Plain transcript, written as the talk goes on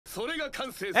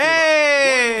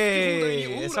Hey!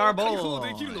 It's our bowl.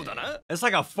 It's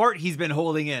like a fart he's been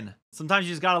holding in. Sometimes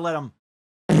you just gotta let him.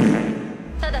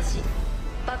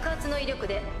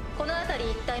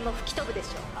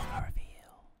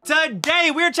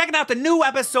 Today, we're checking out the new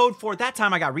episode for That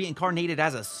Time I Got Reincarnated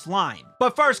as a Slime.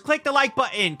 But first, click the like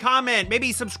button, comment,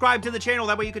 maybe subscribe to the channel.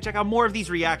 That way you can check out more of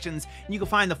these reactions. And you can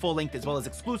find the full link as well as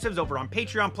exclusives over on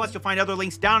Patreon. Plus, you'll find other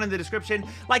links down in the description,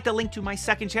 like the link to my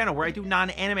second channel where I do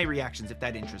non-anime reactions if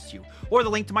that interests you. Or the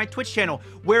link to my Twitch channel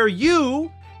where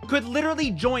you could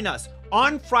literally join us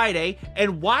on Friday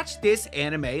and watch this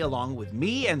anime along with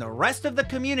me and the rest of the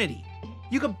community.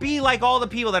 You could be like all the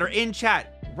people that are in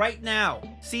chat right now.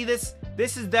 See this?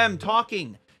 This is them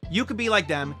talking. You could be like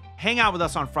them, hang out with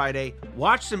us on Friday,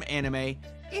 watch some anime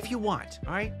if you want,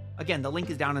 all right? Again, the link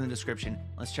is down in the description.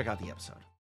 Let's check out the episode.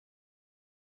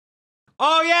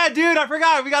 Oh yeah, dude, I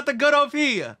forgot. We got the good OP.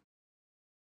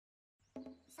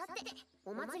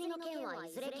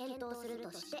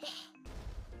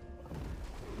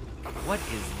 What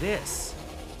is this?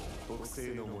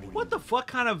 What the fuck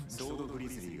kind of...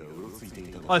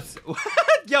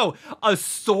 Yo, a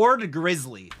sword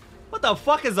grizzly. What the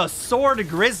fuck is a sword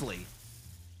grizzly?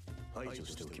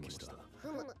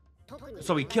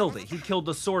 So he killed it. He killed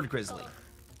the sword grizzly.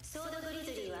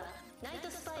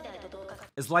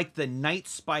 It's like the night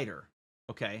spider.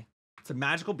 Okay. It's a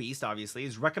magical beast, obviously.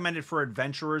 It's recommended for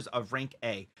adventurers of rank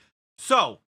A.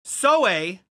 So,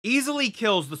 Soe easily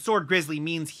kills the sword grizzly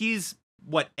means he's,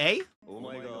 what, A?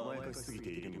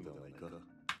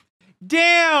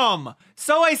 Damn!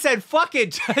 So I said, fuck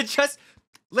it. Just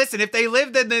listen, if they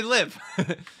live, then they live.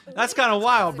 That's kind of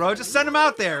wild, bro. Just send them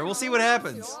out there. We'll see what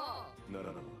happens.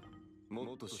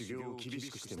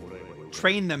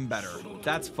 Train them better.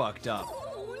 That's fucked up.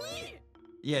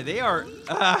 Yeah, they are.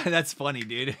 That's funny,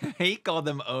 dude. He called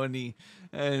them Oni,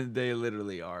 and they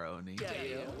literally are Oni.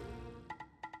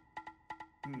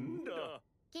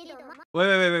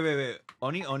 Wait.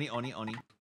 Oni.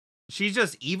 She's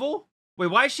just evil? Wait,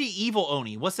 why is she evil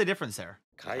Oni? What's the difference there?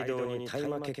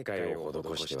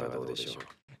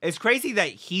 It's crazy that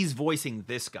he's voicing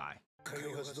this guy.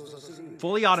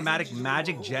 Fully automatic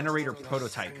magic generator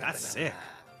prototype. That's sick.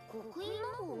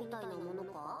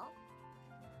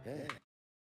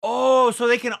 Oh, so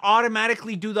they can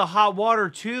automatically do the hot water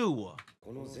too.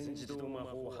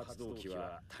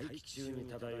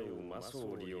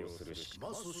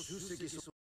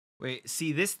 Wait,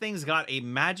 see, this thing's got a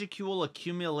magicule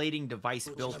accumulating device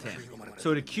built in.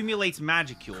 So it accumulates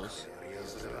magicules.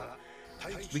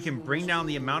 We can bring down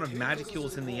the amount of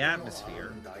magicules in the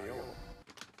atmosphere.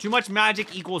 Too much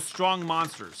magic equals strong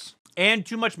monsters. And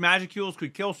too much magicules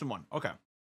could kill someone. Okay.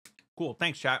 Cool.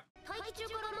 Thanks, chat.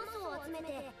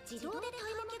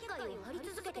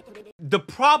 The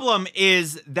problem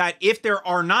is that if there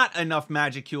are not enough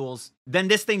magicules, then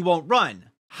this thing won't run.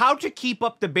 How to keep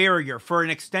up the barrier for an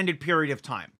extended period of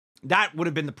time? That would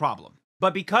have been the problem.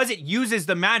 But because it uses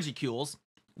the magicules,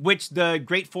 which the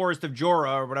Great Forest of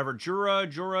Jura, or whatever, Jura,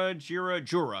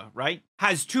 right,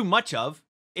 has too much of,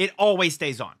 it always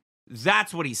stays on.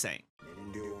 That's what he's saying.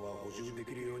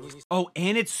 Oh,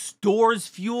 and it stores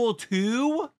fuel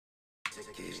too?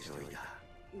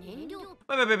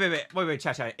 Wait,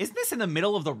 chat. Isn't this in the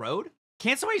middle of the road?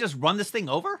 Can't somebody just run this thing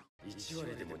over?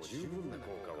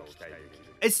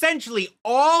 Essentially,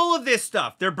 all of this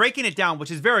stuff, they're breaking it down, which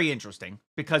is very interesting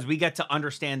because we get to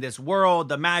understand this world,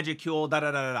 the magicule,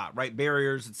 right?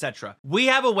 Barriers, etc. We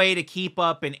have a way to keep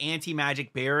up an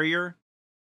anti-magic barrier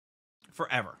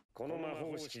forever.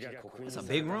 It's a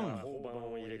big room.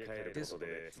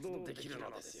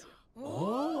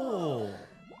 Oh.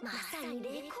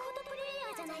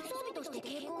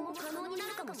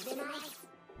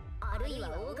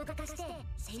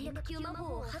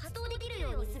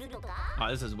 Oh,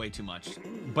 this is way too much.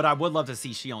 But I would love to see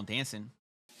Shion dancing.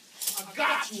 I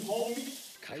got you, homie.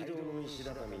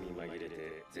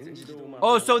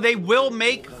 Oh, so they will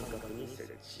make...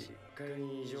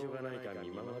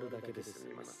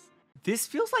 This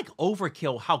feels like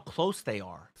overkill how close they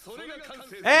are.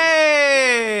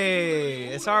 Hey!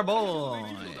 It's our boy.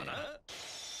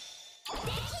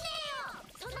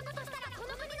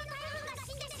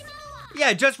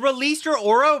 Yeah, just release your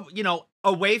aura, you know,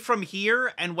 away from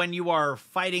here and when you are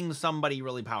fighting somebody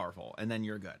really powerful, and then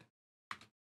you're good.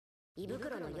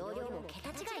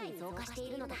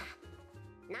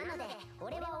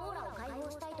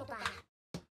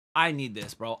 I need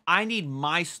this, bro. I need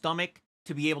my stomach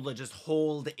to be able to just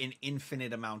hold an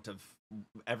infinite amount of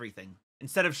everything.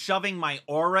 Instead of shoving my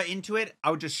aura into it,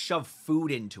 I would just shove food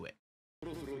into it.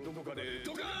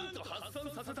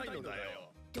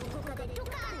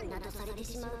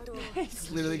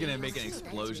 He's literally gonna make an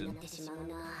explosion.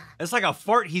 It's like a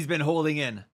fart he's been holding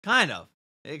in. Kind of.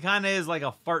 It kind of is like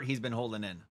a fart he's been holding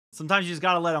in. Sometimes you just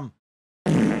gotta let him...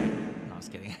 No, I was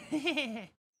kidding.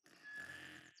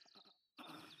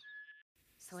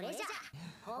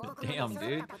 Damn,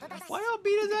 dude. Why y'all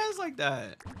beat his ass like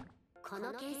that?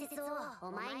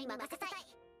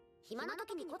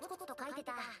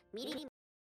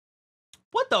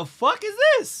 What the fuck is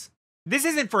this? This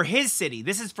isn't for his city.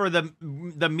 This is for the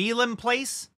Milim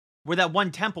place where that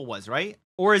one temple was, right?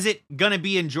 Or is it gonna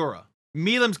be in Jura?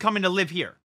 Milim's coming to live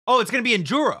here. Oh, it's gonna be in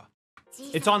Jura.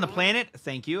 It's on the planet.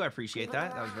 Thank you. I appreciate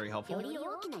that. That was very helpful.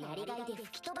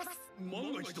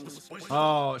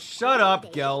 Oh, shut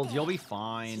up, Geld. You'll be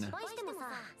fine.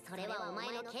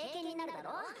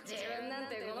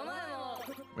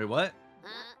 Wait, what?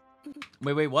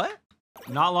 Wait, what?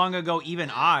 Not long ago,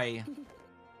 even I...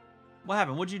 What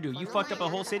happened? What'd you do? You fucked up a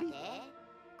whole city?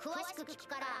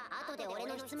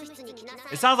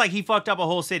 It sounds like he fucked up a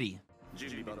whole city.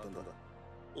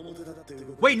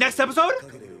 Wait, next episode?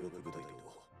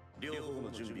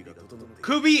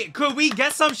 Could we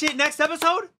get some shit next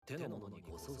episode?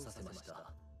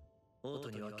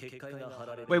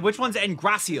 Wait, which one's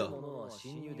Engracia?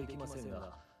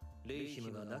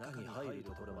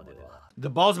 The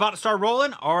ball's about to start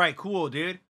rolling? All right, cool,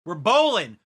 dude. We're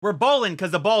bowling. We're bowling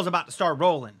because the ball's about to start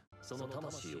rolling.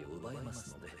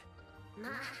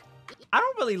 I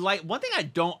don't really like... One thing I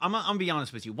don't... I'm gonna be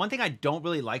honest with you. One thing I don't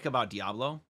really like about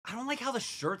Diablo, I don't like how the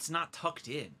shirt's not tucked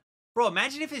in. Bro,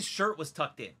 imagine if his shirt was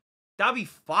tucked in. That'd be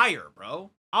fire, bro.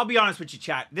 I'll be honest with you,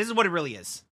 chat. This is what it really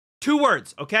is. 2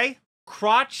 words, okay?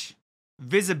 Crotch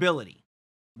visibility.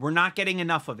 We're not getting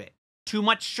enough of it. Too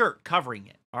much shirt covering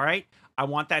it, all right? I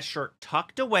want that shirt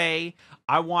tucked away.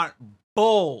 I want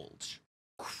bulge.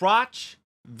 Crotch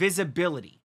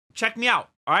visibility. Check me out,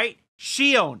 all right?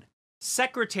 Shion,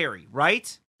 secretary,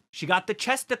 right? She got the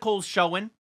chesticles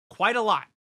showing quite a lot.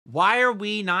 Why are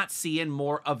we not seeing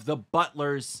more of the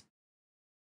butlers?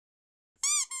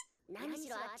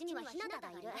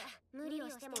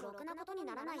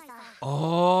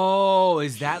 Oh,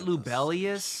 is that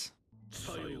Lubelius?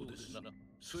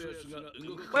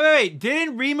 Wait.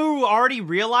 Didn't Rimuru already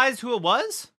realize who it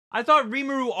was? I thought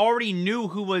Rimuru already knew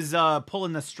who was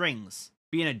pulling the strings,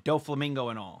 being a Doflamingo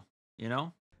and all, you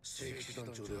know?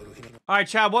 All right,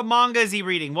 chat, what manga is he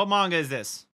reading? What manga is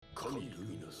this? All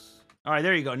right,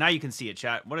 there you go. Now you can see it,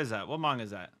 chat. What is that? What manga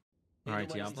is that? All right,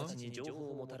 Diablo. It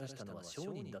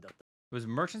was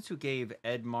merchants who gave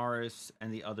Ed Morris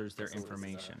and the others their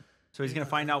information. So he's going to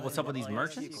find out what's up with these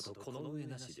merchants?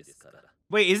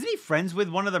 Wait, isn't he friends with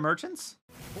one of the merchants?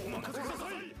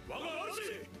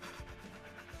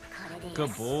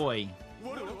 Good boy.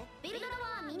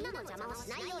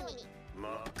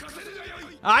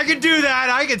 I can do that.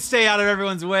 I can stay out of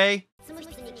everyone's way.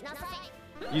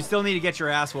 You still need to get your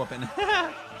ass whooping.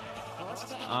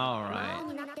 All right.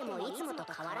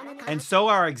 And so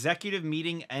our executive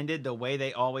meeting ended the way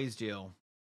they always do.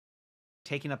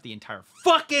 Taking up the entire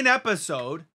fucking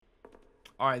episode.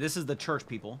 All right, this is the church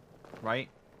people, right?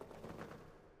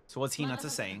 So what's Hinata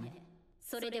saying?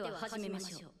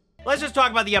 Let's just talk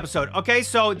about the episode, okay?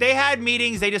 So they had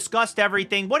meetings, they discussed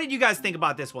everything. What did you guys think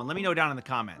about this one? Let me know down in the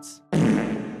comments.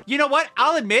 You know what?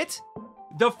 I'll admit,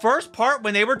 the first part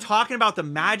when they were talking about the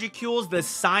magicules, the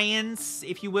science,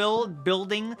 if you will,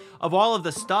 building of all of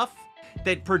the stuff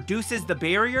that produces the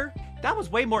barrier, that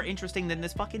was way more interesting than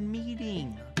this fucking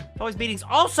meeting. Always meetings.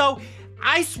 Also,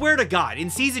 I swear to God, in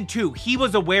season 2, he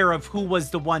was aware of who was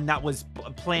the one that was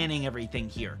planning everything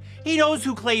here. He knows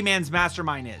who Clayman's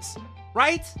mastermind is,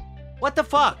 right? What the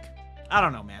fuck? I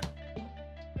don't know, man.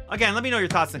 Again, let me know your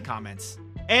thoughts in the comments.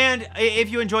 And if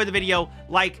you enjoyed the video,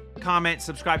 like, comment,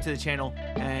 subscribe to the channel.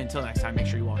 And until next time, make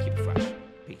sure you all keep it fresh.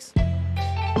 Peace.